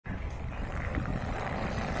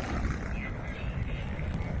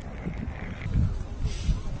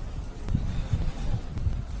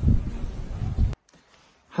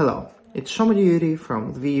Hello, it's Yuri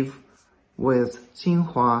from Lviv with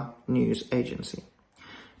Xinhua News Agency.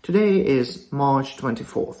 Today is March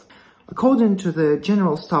 24th. According to the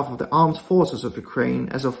General Staff of the Armed Forces of Ukraine,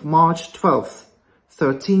 as of March 12th,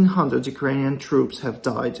 1,300 Ukrainian troops have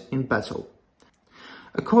died in battle.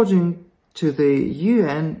 According to the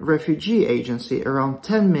UN Refugee Agency, around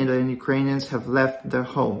 10 million Ukrainians have left their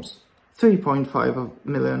homes. 3.5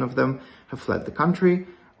 million of them have fled the country,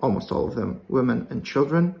 almost all of them women and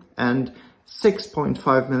children, and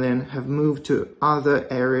 6.5 million have moved to other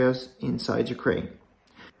areas inside Ukraine.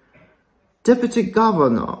 Deputy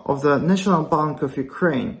Governor of the National Bank of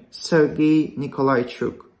Ukraine, Sergei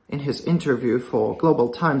Nikolaichuk, in his interview for Global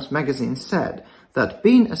Times magazine said that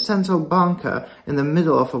being a central banker in the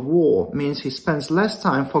middle of a war means he spends less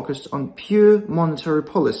time focused on pure monetary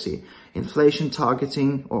policy, inflation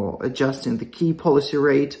targeting or adjusting the key policy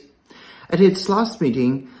rate. At its last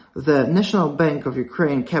meeting, the National Bank of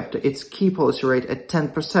Ukraine kept its key policy rate at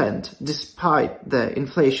 10%, despite the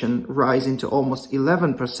inflation rising to almost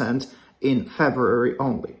 11% in February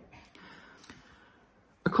only.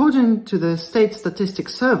 According to the State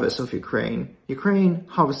Statistics Service of Ukraine, Ukraine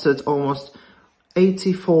harvested almost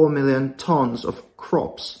 84 million tons of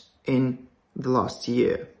crops in the last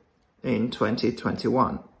year, in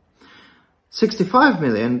 2021. 65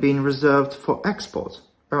 million being reserved for export,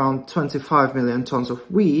 around 25 million tons of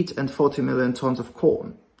wheat and 40 million tons of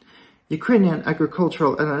corn. Ukrainian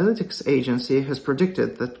Agricultural Analytics Agency has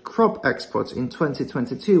predicted that crop exports in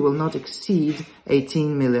 2022 will not exceed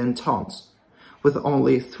 18 million tons, with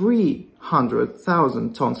only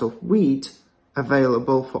 300,000 tons of wheat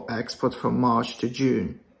available for export from March to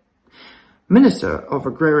June. Minister of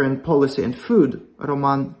Agrarian Policy and Food,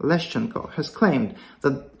 Roman Leshchenko, has claimed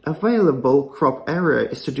that available crop area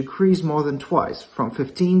is to decrease more than twice, from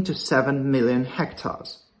 15 to 7 million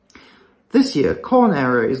hectares. This year, corn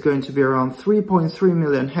area is going to be around 3.3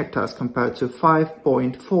 million hectares compared to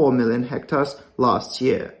 5.4 million hectares last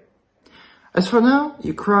year. As for now,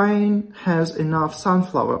 Ukraine has enough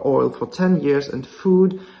sunflower oil for 10 years and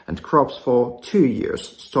food and crops for 2 years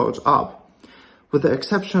stored up. With the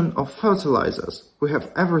exception of fertilizers, we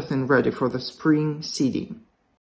have everything ready for the spring seeding.